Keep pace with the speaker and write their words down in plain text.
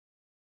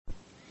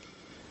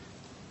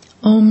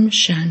Om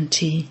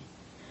Shanti.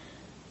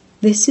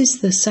 This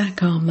is the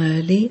Sakar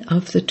Murli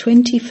of the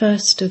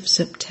 21st of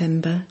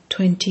September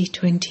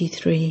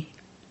 2023.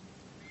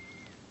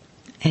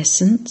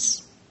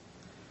 Essence: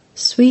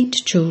 Sweet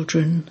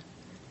children,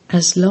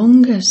 as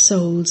long as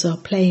souls are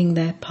playing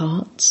their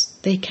parts,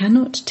 they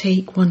cannot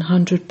take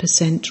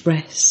 100%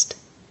 rest.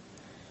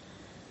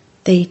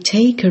 They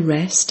take a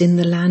rest in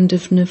the land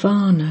of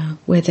Nirvana,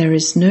 where there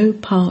is no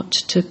part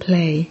to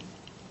play.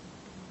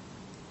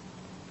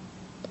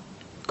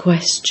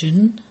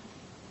 Question: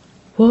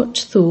 What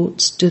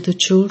thoughts do the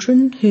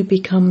children who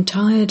become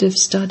tired of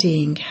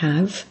studying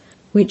have,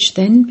 which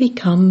then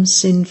become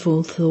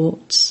sinful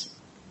thoughts?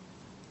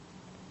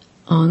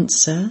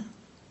 Answer: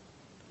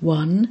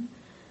 1.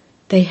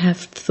 They have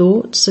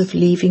thoughts of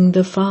leaving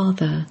the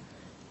father,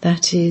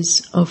 that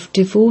is, of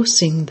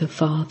divorcing the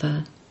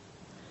father.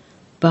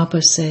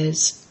 Baba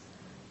says,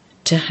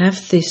 to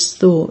have this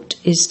thought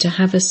is to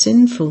have a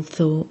sinful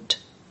thought.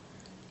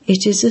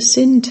 It is a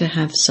sin to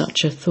have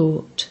such a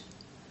thought.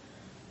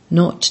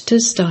 Not to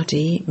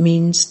study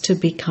means to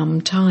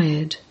become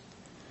tired.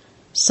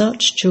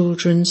 Such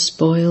children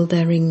spoil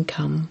their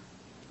income.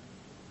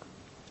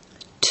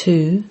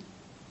 2.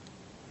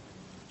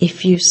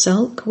 If you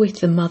sulk with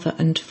the mother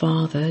and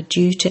father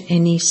due to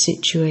any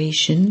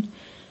situation,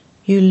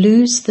 you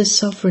lose the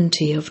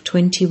sovereignty of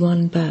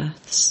 21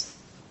 births.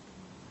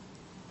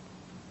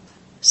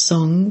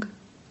 Song: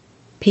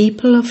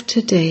 People of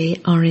today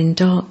are in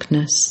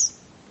darkness.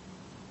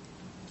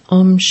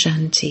 Om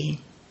Shanti.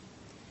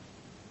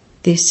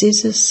 This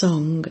is a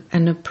song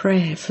and a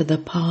prayer for the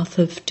path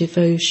of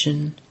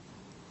devotion.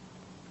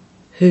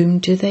 Whom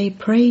do they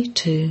pray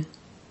to?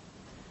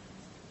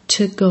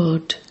 To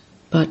God,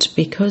 but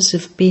because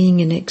of being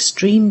in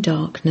extreme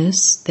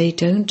darkness, they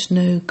don't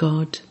know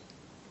God.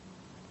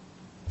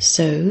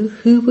 So,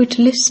 who would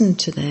listen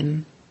to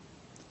them?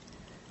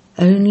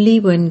 Only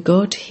when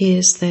God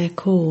hears their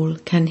call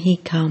can He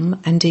come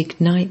and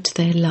ignite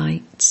their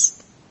lights.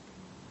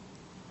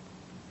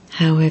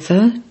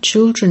 However,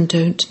 children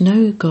don't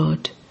know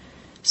God,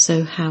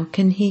 so how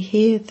can He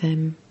hear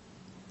them?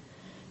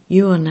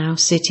 You are now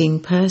sitting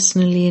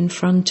personally in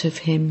front of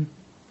Him.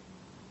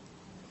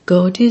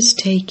 God is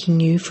taking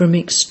you from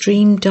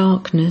extreme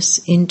darkness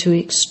into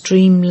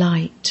extreme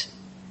light.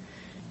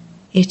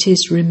 It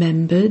is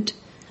remembered,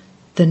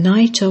 the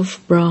night of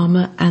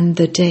Brahma and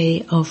the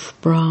day of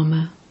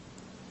Brahma.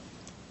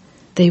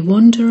 They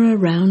wander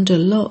around a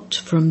lot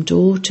from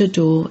door to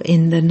door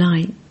in the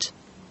night.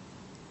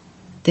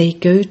 They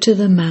go to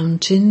the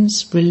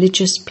mountains,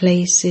 religious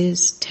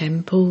places,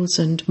 temples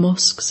and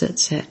mosques,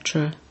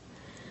 etc.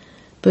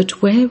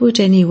 But where would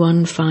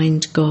anyone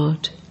find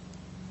God?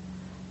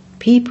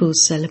 People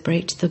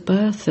celebrate the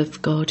birth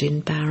of God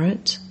in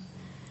Bharat.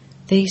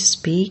 They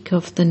speak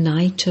of the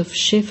night of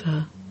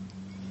Shiva.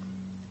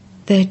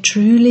 There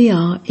truly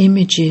are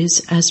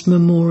images as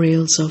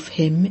memorials of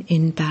Him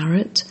in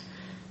Bharat,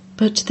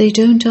 but they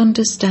don't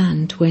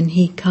understand when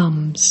He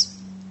comes.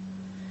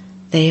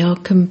 They are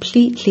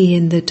completely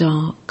in the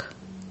dark.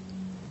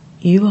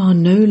 You are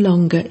no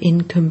longer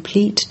in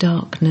complete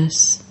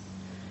darkness.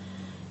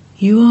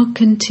 You are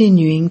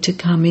continuing to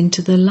come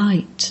into the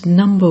light,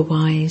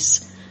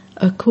 number-wise,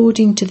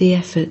 according to the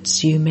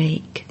efforts you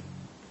make.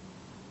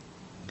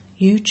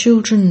 You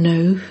children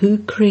know who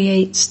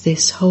creates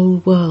this whole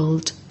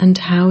world and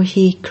how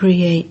He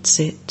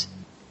creates it.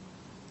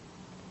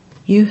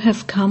 You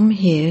have come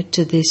here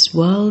to this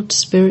World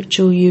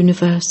Spiritual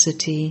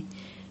University,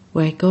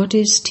 where God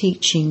is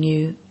teaching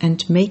you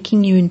and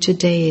making you into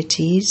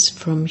deities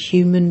from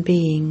human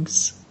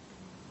beings.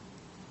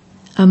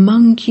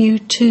 Among you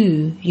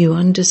too, you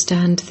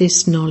understand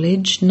this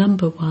knowledge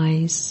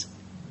number-wise.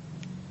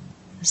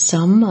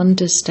 Some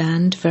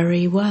understand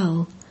very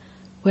well,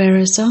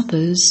 whereas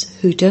others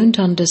who don't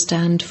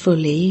understand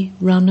fully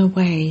run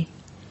away.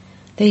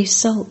 They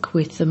sulk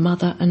with the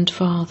mother and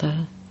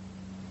father.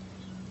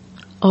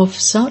 Of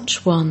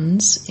such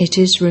ones, it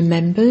is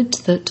remembered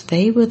that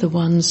they were the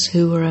ones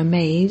who were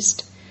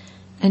amazed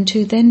and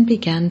who then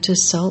began to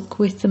sulk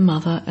with the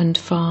mother and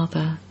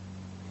father.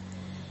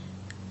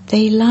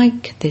 They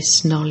like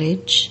this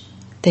knowledge,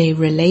 they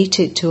relate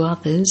it to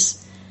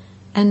others,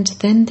 and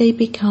then they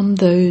become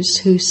those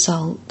who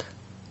sulk.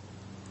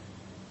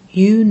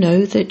 You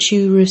know that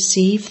you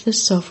receive the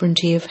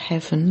sovereignty of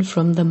heaven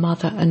from the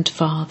mother and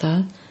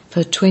father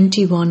for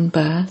 21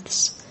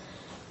 births,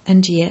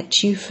 and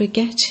yet you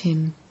forget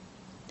Him.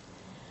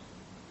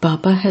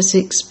 Baba has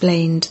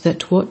explained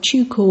that what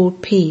you call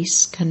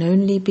peace can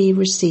only be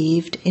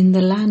received in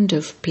the land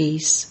of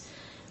peace,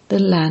 the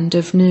land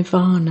of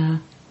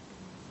Nirvana.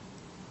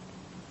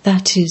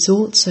 That is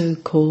also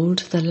called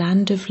the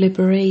land of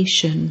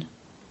liberation.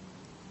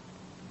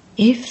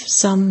 If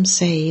some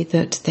say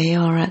that they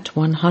are at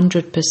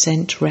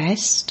 100%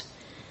 rest,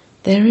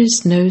 there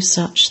is no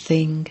such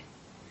thing.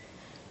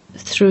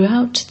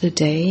 Throughout the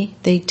day,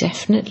 they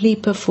definitely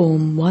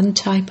perform one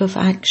type of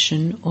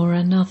action or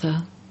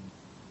another.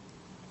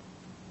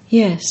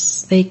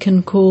 Yes, they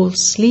can call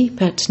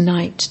sleep at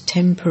night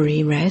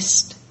temporary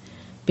rest,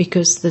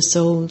 because the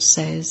soul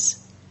says,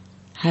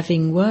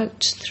 having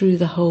worked through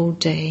the whole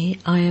day,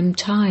 I am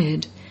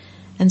tired,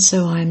 and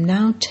so I am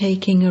now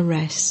taking a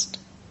rest.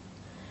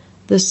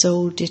 The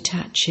soul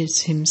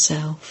detaches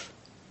himself.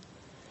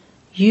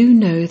 You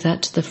know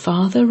that the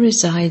Father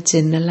resides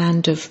in the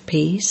land of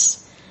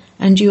peace,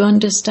 and you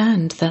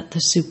understand that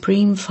the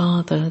Supreme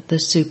Father, the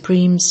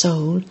Supreme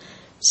Soul,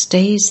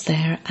 stays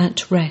there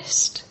at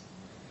rest.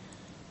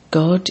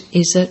 God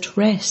is at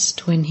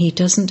rest when he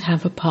doesn't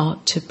have a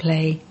part to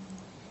play.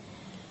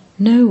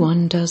 No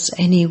one does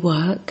any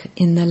work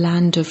in the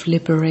land of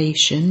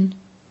liberation.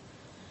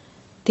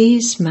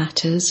 These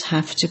matters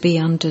have to be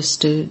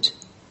understood.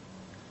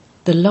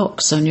 The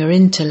locks on your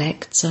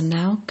intellects are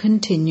now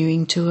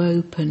continuing to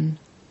open.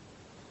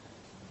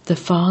 The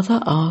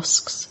Father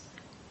asks,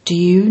 do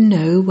you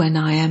know when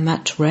I am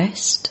at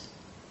rest?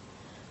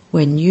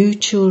 When you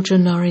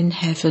children are in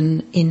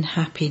heaven in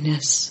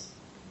happiness.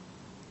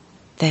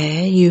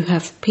 There you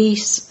have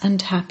peace and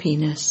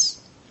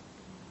happiness.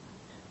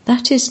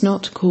 That is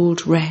not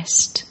called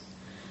rest.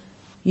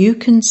 You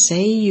can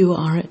say you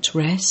are at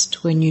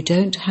rest when you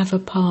don't have a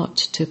part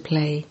to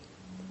play.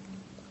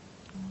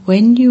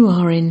 When you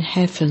are in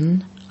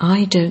heaven,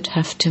 I don't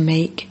have to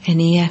make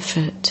any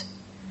effort.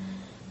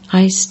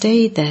 I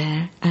stay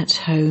there at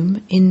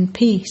home in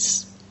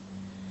peace.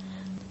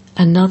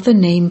 Another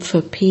name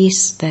for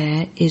peace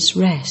there is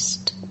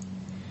rest.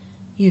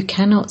 You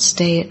cannot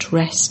stay at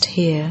rest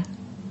here.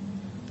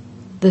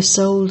 The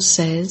soul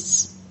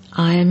says,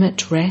 I am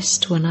at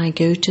rest when I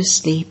go to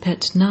sleep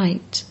at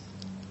night.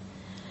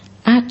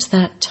 At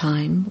that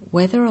time,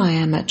 whether I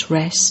am at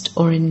rest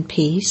or in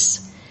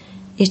peace,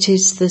 it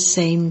is the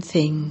same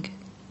thing.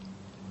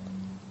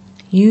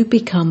 You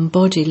become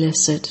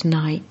bodiless at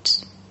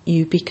night.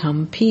 You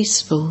become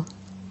peaceful.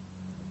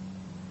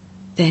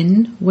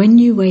 Then, when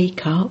you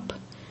wake up,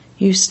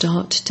 you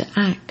start to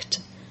act,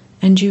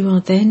 and you are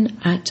then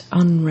at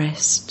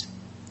unrest.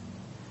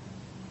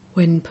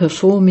 When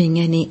performing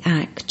any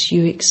act,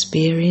 you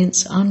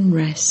experience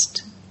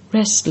unrest,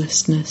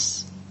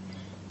 restlessness.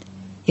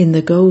 In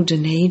the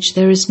Golden Age,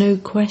 there is no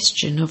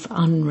question of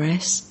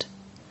unrest.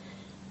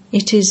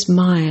 It is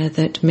Maya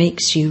that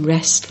makes you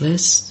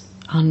restless,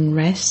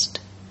 unrest.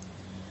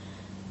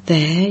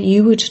 There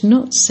you would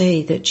not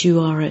say that you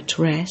are at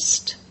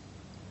rest.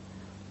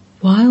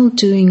 While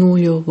doing all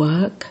your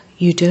work,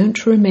 you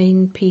don't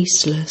remain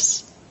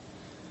peaceless.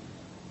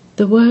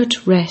 The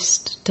word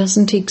rest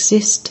doesn't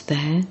exist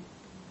there.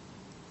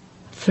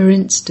 For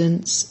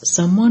instance,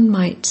 someone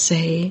might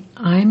say,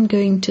 I'm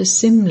going to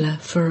Simla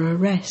for a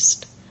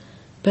rest,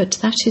 but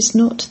that is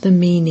not the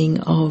meaning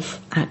of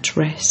at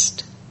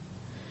rest.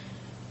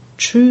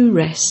 True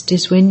rest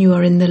is when you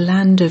are in the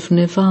land of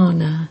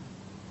nirvana.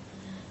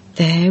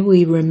 There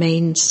we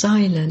remain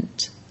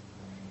silent.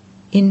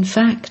 In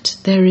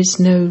fact, there is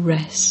no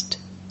rest.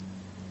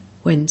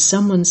 When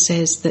someone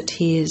says that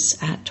he is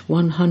at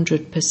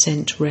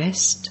 100%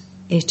 rest,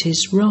 it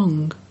is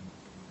wrong.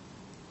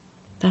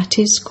 That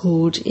is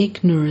called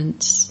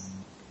ignorance.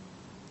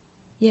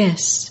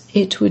 Yes,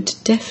 it would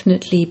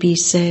definitely be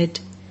said,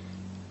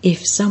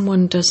 if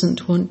someone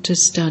doesn't want to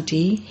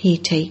study, he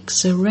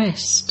takes a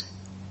rest.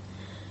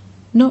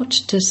 Not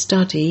to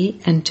study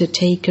and to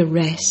take a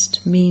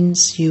rest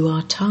means you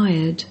are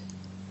tired.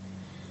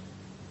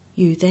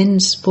 You then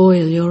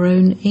spoil your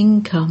own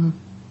income.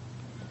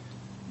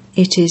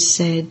 It is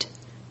said,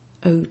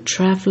 O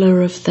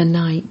traveller of the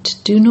night,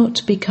 do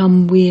not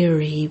become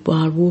weary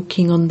while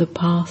walking on the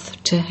path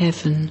to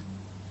heaven.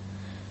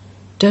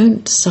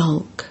 Don't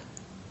sulk.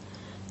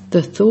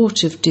 The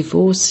thought of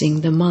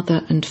divorcing the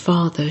mother and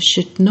father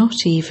should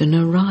not even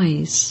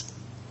arise.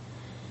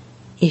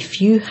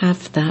 If you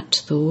have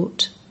that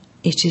thought,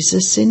 it is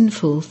a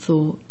sinful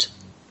thought.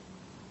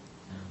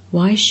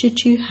 Why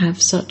should you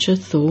have such a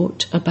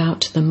thought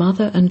about the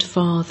mother and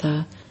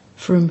father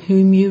from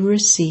whom you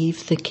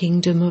receive the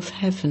kingdom of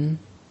heaven?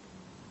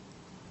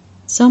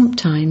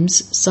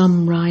 Sometimes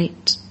some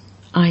write,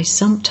 I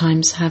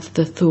sometimes have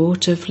the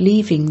thought of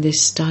leaving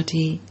this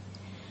study.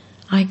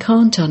 I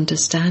can't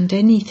understand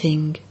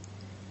anything.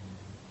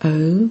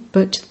 Oh,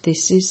 but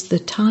this is the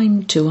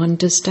time to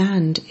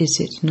understand, is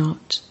it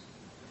not?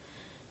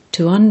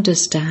 To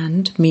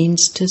understand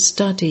means to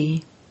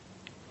study.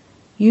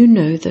 You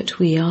know that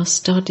we are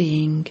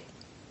studying.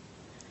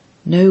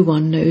 No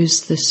one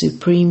knows the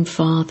Supreme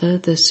Father,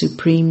 the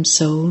Supreme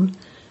Soul,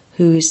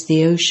 who is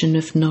the ocean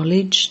of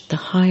knowledge, the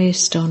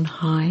highest on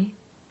high.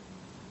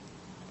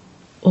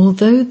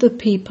 Although the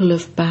people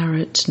of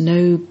Bharat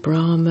know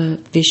Brahma,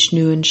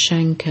 Vishnu and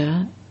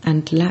Shankar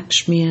and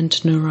Lakshmi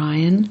and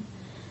Narayan,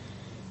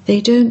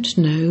 they don't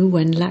know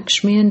when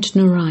Lakshmi and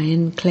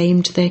Narayan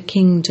claimed their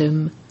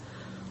kingdom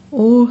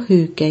or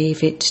who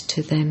gave it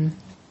to them.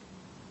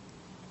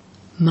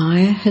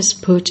 Maya has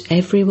put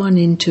everyone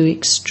into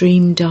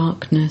extreme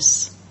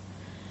darkness.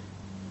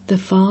 The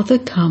Father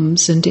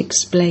comes and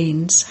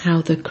explains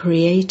how the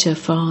Creator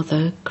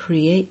Father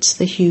creates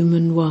the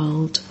human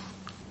world.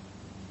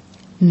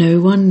 No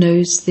one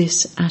knows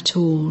this at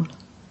all.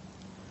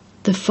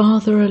 The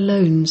Father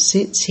alone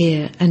sits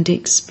here and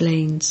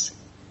explains,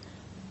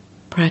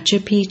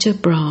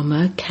 Prajapita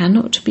Brahma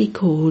cannot be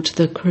called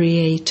the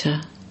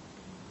Creator.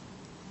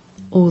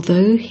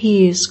 Although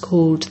he is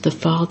called the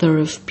Father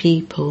of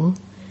people,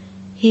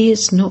 he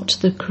is not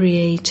the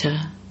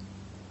Creator.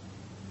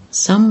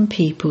 Some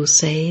people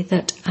say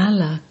that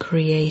Allah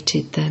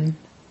created them.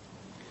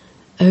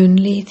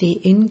 Only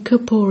the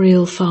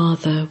incorporeal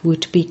Father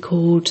would be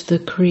called the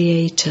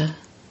Creator.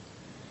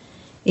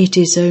 It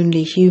is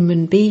only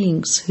human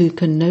beings who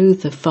can know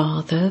the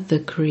Father, the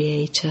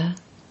Creator.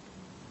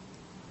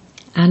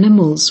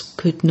 Animals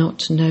could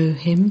not know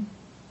him.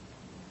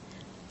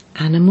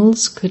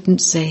 Animals couldn't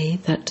say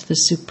that the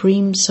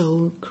Supreme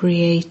Soul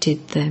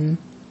created them.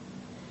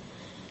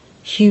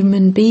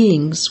 Human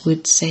beings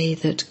would say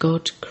that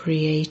God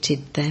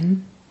created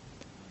them.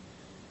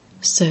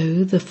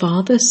 So the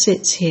Father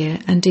sits here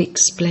and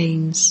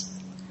explains,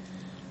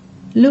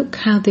 look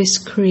how this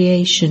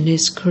creation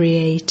is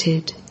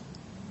created.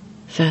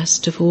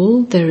 First of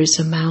all, there is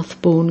a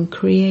mouth-born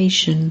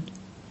creation.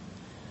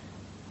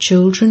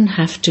 Children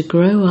have to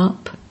grow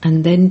up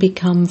and then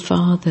become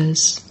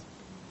fathers.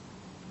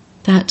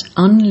 That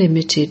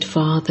unlimited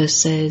Father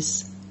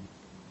says,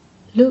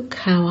 look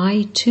how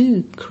I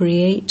too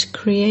create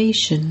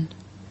creation.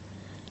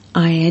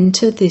 I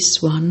enter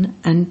this one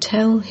and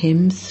tell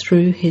him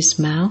through his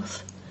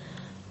mouth,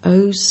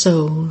 O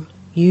soul,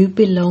 you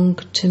belong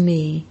to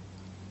me.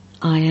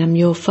 I am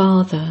your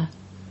Father.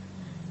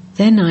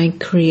 Then I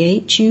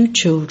create you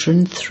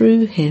children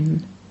through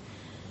him.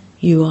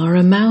 You are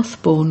a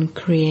mouth-born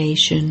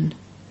creation.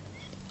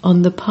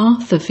 On the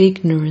path of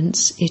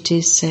ignorance it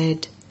is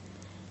said,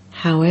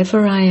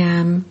 however I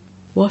am,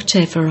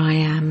 whatever I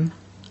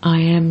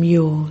am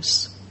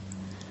yours.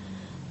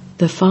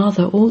 The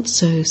Father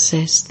also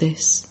says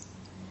this,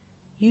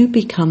 you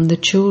become the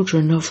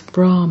children of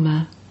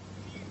Brahma.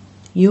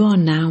 You are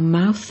now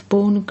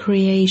mouth-born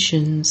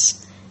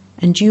creations,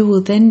 and you will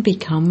then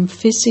become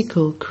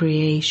physical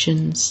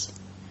creations.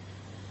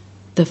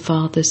 The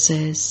Father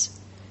says,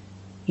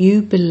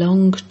 you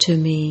belong to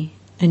me,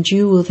 and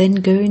you will then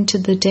go into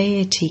the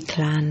deity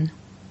clan.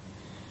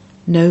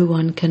 No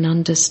one can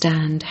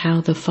understand how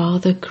the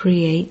Father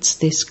creates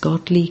this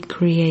godly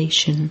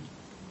creation.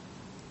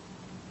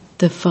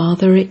 The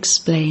Father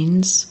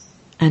explains,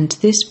 and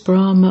this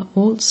Brahma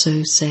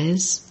also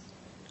says,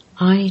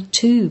 I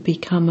too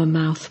become a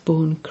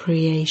mouth-born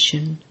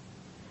creation.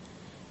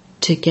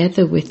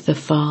 Together with the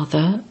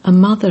Father, a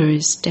mother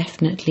is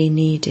definitely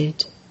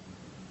needed.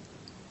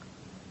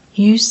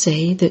 You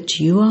say that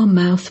you are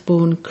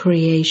mouth-born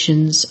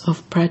creations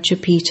of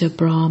Prajapita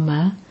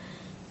Brahma,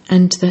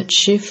 and that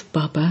Shiv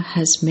Baba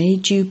has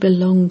made you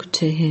belong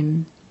to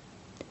him.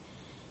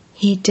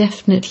 He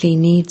definitely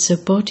needs a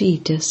body,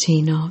 does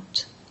he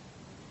not?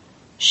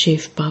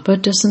 Shiv Baba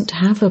doesn't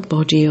have a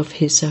body of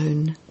his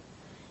own.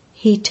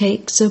 He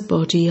takes a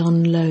body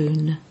on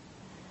loan.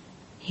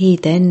 He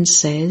then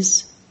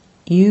says,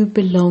 you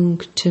belong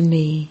to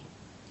me.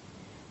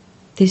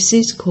 This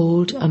is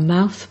called a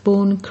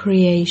mouth-born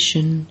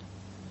creation.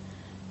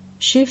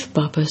 Shiv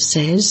Baba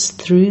says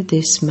through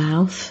this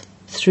mouth,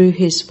 through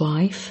his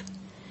wife,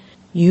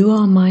 you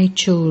are my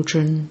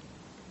children.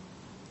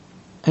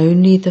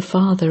 Only the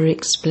Father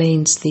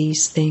explains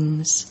these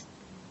things.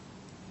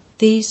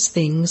 These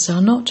things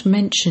are not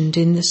mentioned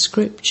in the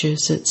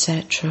scriptures,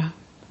 etc.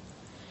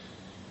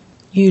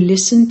 You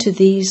listen to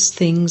these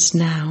things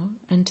now,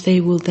 and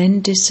they will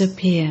then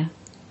disappear.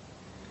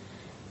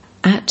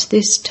 At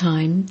this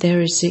time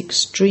there is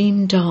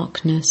extreme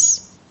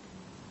darkness.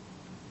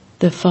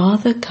 The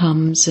Father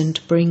comes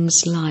and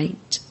brings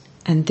light,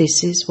 and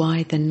this is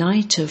why the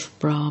night of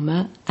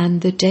Brahma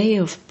and the day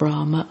of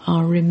Brahma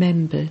are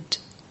remembered.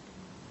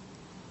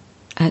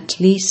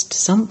 At least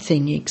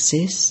something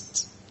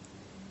exists.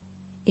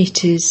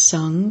 It is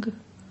sung,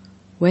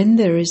 when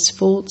there is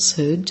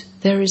falsehood,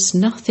 there is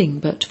nothing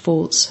but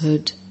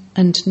falsehood,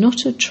 and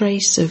not a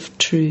trace of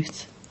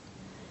truth.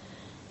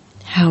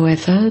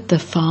 However, the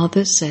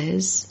Father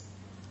says,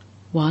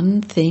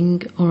 one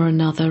thing or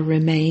another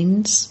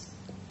remains,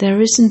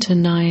 there isn't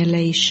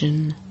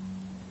annihilation.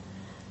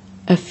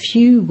 A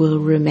few will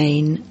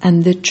remain,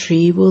 and the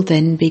tree will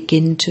then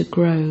begin to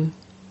grow.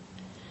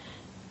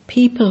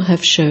 People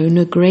have shown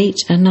a great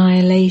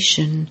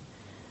annihilation,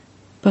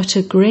 but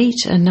a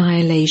great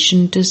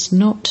annihilation does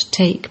not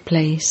take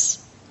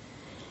place.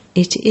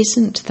 It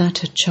isn't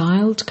that a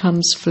child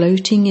comes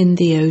floating in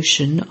the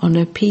ocean on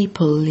a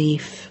peepal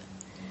leaf.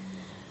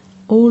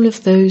 All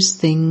of those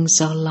things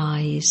are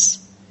lies.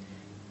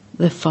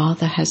 The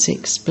Father has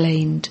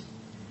explained,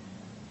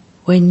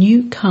 when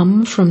you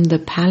come from the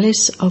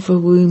palace of a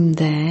womb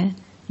there,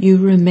 you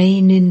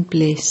remain in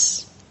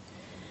bliss.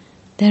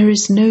 There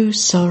is no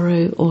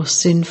sorrow or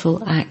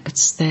sinful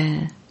acts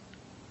there.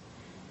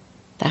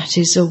 That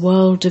is a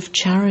world of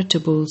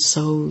charitable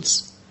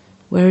souls,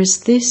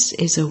 whereas this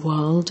is a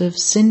world of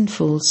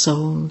sinful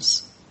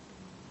souls.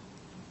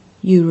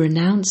 You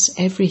renounce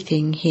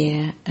everything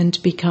here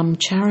and become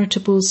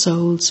charitable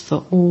souls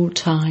for all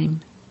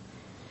time.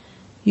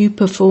 You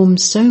perform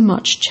so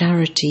much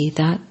charity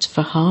that,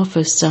 for half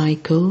a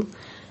cycle,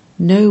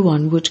 no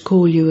one would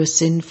call you a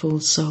sinful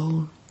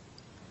soul.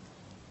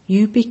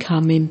 You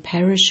become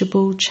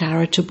imperishable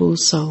charitable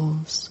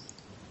souls.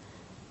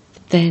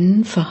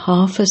 Then, for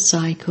half a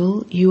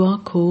cycle, you are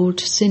called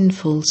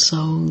sinful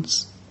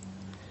souls.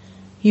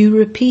 You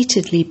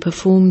repeatedly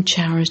perform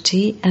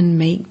charity and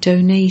make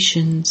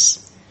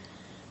donations.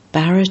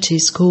 Bharat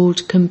is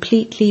called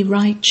completely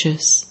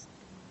righteous.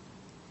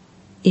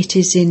 It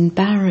is in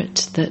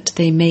Bharat that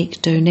they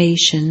make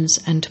donations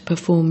and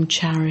perform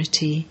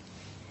charity.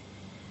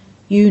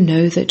 You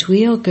know that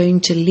we are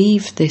going to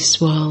leave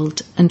this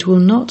world and will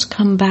not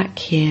come back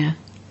here.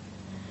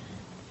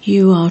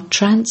 You are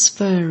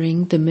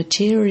transferring the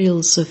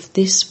materials of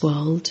this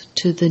world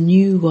to the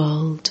new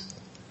world.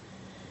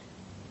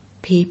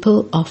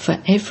 People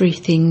offer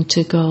everything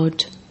to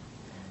God.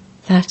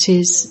 That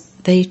is,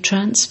 they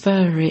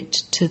transfer it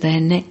to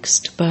their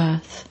next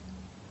birth.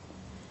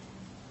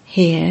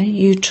 Here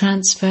you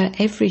transfer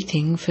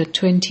everything for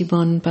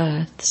 21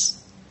 births.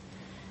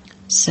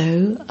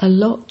 So a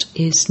lot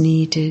is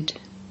needed.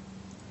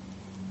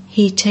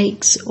 He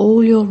takes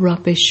all your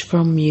rubbish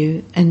from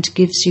you and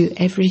gives you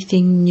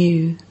everything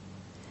new.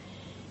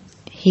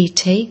 He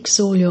takes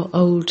all your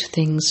old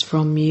things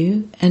from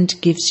you and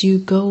gives you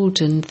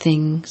golden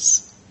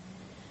things.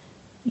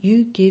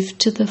 You give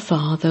to the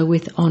Father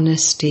with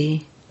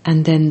honesty,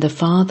 and then the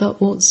Father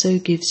also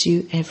gives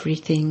you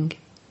everything.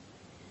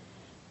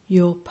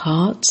 Your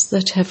parts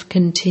that have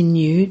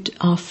continued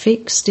are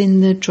fixed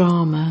in the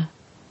drama.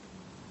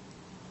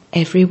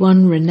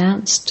 Everyone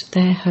renounced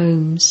their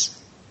homes.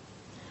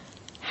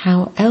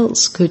 How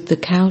else could the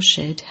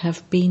cowshed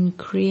have been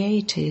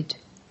created?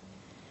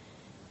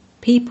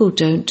 People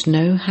don't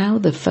know how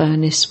the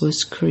furnace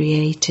was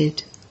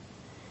created.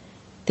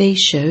 They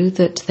show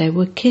that there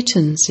were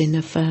kittens in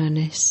a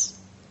furnace.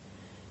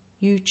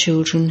 You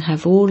children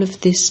have all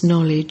of this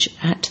knowledge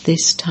at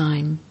this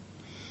time.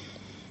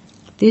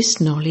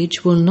 This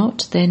knowledge will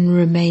not then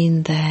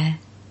remain there.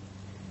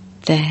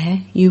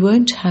 There you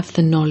won't have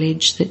the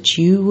knowledge that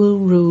you will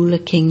rule a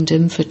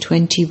kingdom for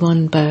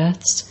 21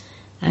 births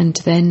and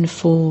then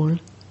fall.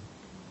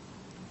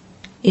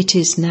 It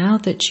is now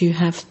that you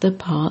have the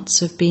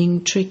parts of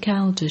being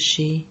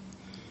Trikaldashi.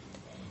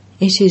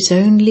 It is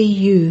only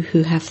you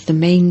who have the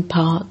main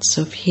parts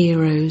of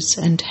heroes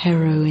and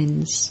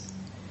heroines.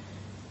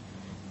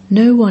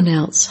 No one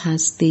else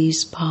has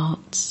these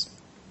parts.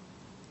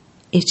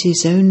 It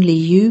is only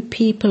you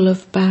people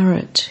of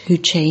Bharat who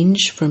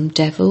change from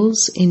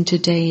devils into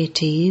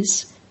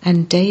deities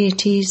and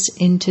deities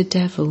into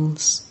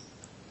devils.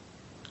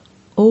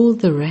 All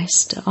the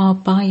rest are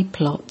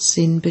byplots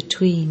in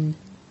between.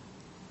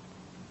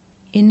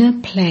 In a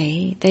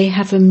play they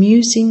have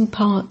amusing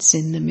parts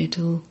in the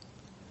middle.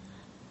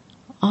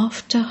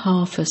 After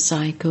half a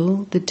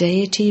cycle the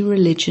deity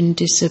religion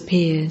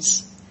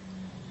disappears.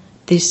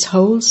 This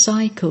whole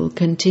cycle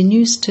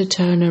continues to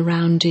turn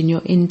around in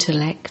your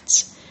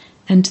intellects,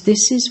 and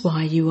this is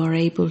why you are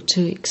able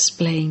to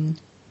explain.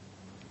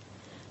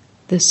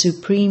 The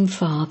Supreme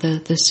Father,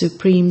 the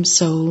Supreme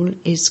Soul,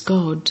 is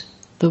God,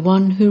 the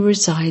one who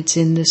resides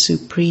in the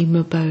Supreme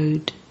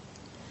Abode.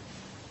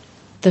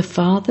 The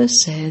Father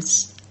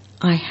says,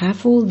 I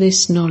have all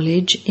this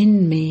knowledge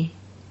in me.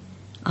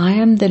 I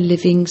am the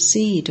living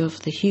seed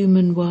of the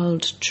human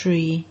world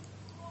tree.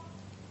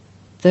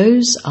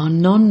 Those are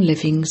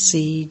non-living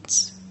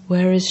seeds,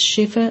 whereas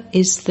Shiva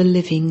is the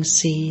living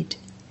seed.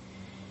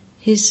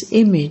 His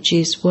image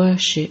is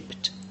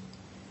worshipped.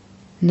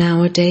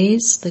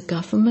 Nowadays the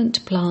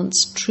government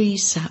plants tree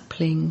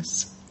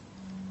saplings.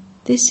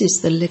 This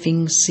is the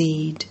living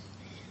seed.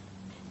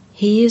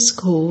 He is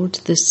called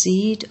the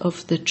seed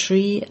of the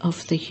tree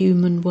of the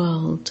human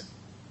world.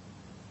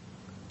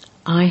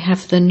 I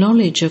have the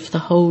knowledge of the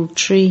whole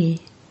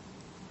tree.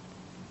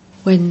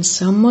 When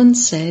someone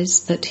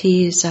says that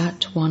he is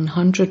at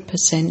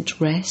 100%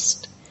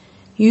 rest,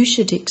 you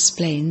should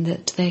explain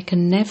that there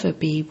can never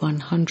be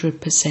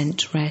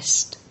 100%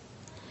 rest.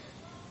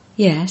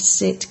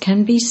 Yes, it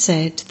can be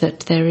said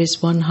that there is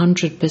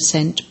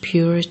 100%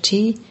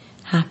 purity,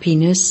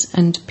 happiness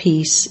and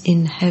peace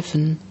in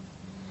heaven.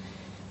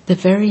 The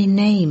very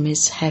name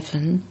is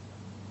heaven.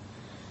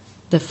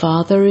 The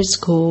Father is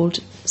called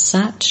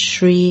Sat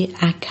Shri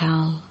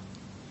Akal.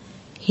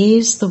 He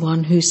is the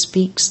one who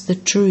speaks the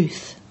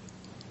truth.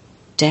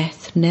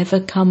 Death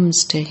never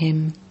comes to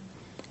him.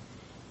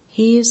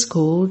 He is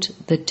called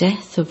the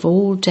death of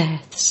all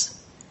deaths.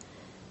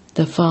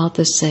 The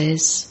Father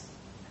says,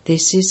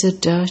 this is a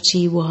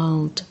dirty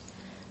world.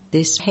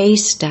 This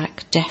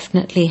haystack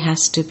definitely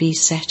has to be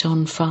set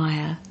on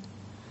fire.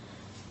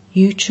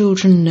 You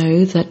children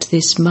know that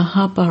this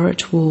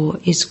Mahabharat war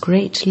is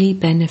greatly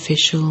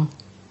beneficial.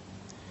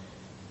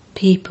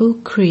 People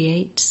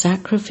create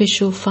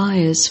sacrificial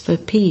fires for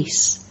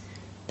peace.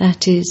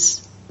 That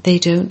is, they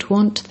don't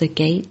want the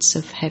gates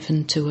of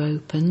heaven to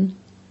open.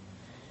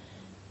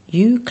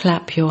 You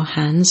clap your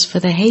hands for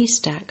the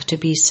haystack to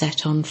be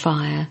set on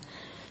fire,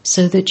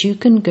 so that you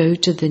can go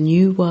to the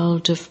new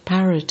world of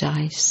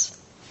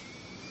paradise.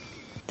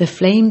 The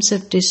flames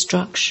of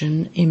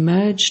destruction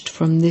emerged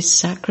from this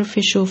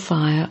sacrificial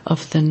fire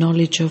of the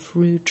knowledge of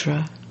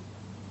Rudra.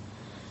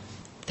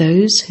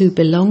 Those who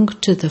belong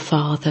to the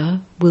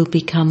Father will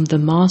become the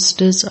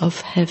masters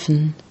of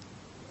heaven.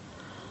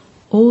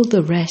 All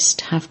the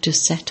rest have to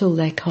settle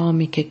their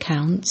karmic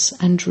accounts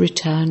and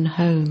return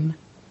home.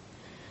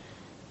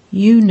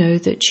 You know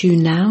that you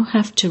now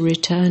have to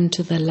return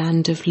to the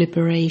land of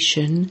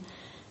liberation,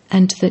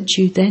 and that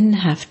you then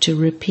have to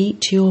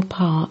repeat your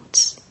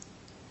parts.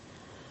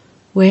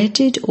 Where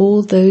did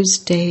all those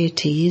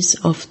deities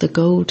of the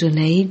Golden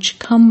Age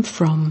come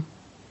from?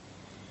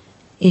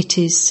 It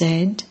is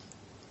said,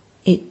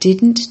 it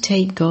didn't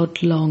take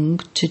God long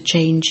to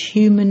change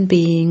human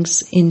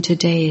beings into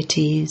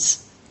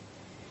deities.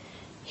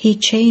 He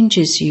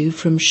changes you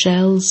from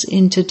shells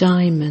into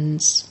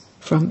diamonds,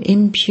 from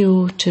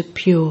impure to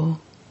pure.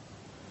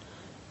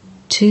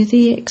 To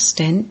the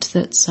extent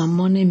that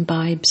someone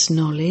imbibes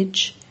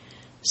knowledge,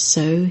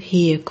 so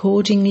he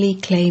accordingly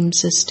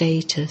claims a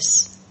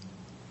status.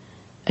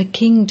 A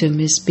kingdom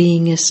is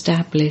being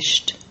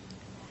established.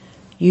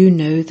 You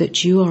know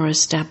that you are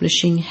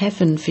establishing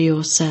heaven for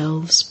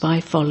yourselves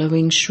by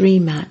following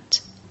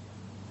Srimat.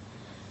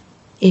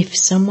 If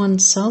someone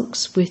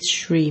sulks with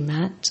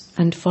Srimat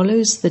and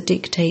follows the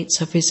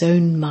dictates of his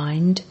own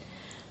mind,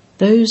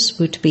 those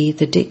would be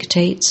the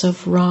dictates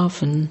of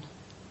Ravan.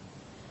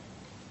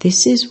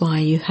 This is why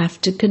you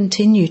have to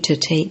continue to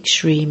take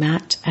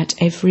Srimat at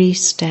every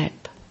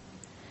step.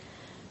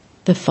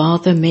 The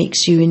Father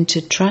makes you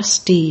into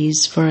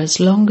trustees for as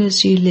long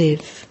as you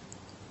live.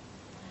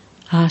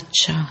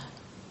 Acha.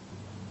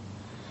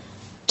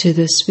 To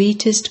the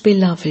sweetest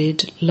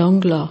beloved, long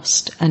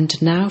lost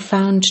and now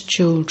found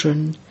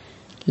children,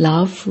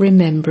 love,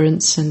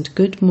 remembrance and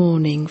good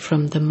morning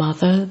from the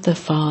Mother, the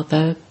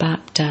Father,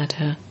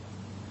 Bap-Dada.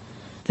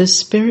 The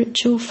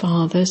spiritual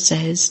father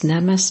says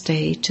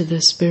Namaste to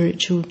the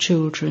spiritual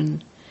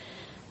children,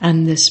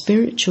 and the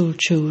spiritual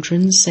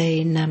children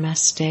say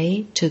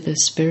Namaste to the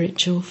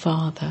spiritual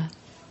father.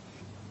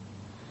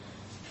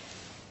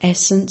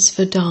 Essence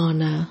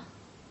Vedana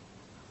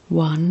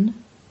 1.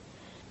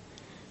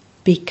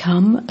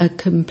 Become a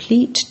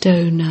complete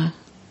donor.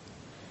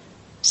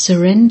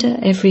 Surrender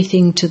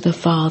everything to the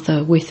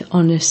Father with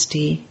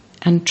honesty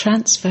and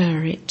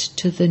transfer it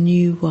to the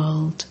new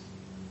world.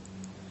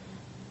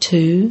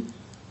 2.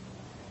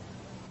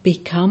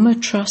 Become a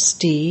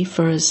trustee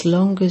for as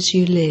long as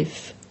you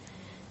live.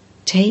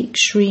 Take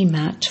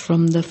Srimat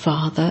from the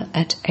Father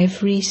at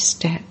every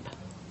step.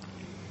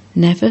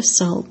 Never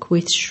sulk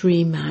with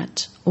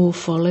Srimat or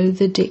follow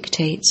the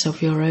dictates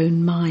of your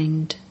own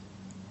mind.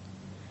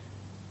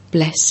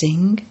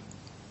 Blessing.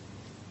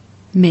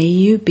 May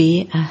you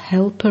be a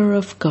helper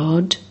of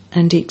God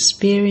and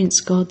experience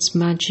God's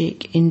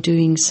magic in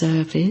doing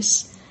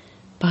service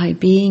by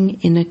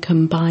being in a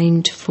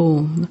combined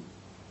form.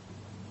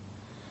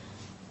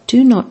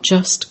 Do not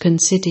just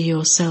consider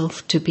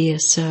yourself to be a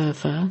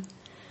server,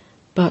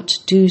 but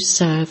do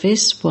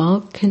service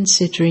while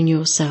considering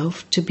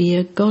yourself to be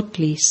a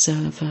godly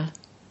server.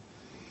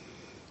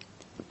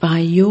 By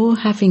your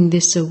having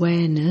this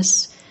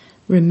awareness,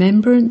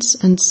 remembrance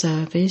and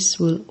service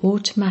will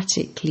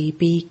automatically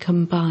be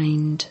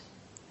combined.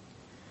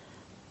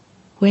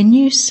 When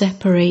you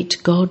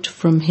separate God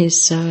from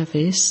His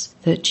service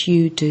that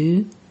you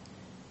do,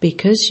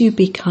 because you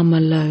become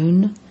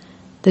alone,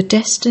 the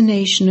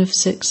destination of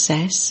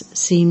success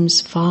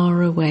seems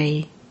far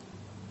away.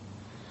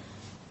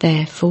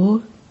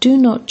 Therefore, do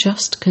not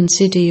just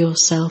consider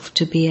yourself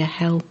to be a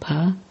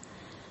helper,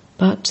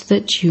 but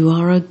that you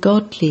are a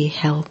godly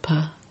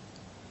helper.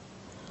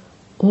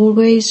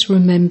 Always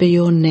remember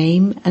your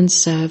name and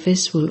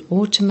service will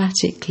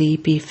automatically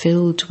be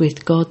filled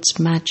with God's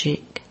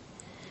magic,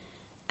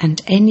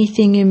 and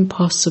anything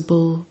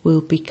impossible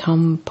will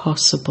become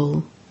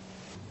possible.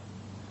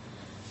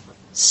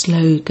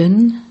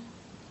 Slogan: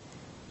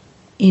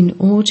 in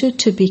order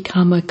to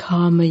become a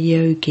karma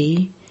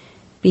yogi,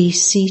 be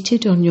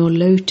seated on your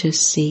lotus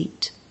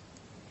seat.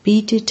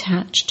 Be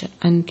detached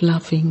and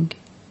loving.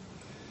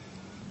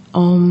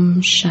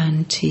 Om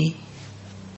Shanti.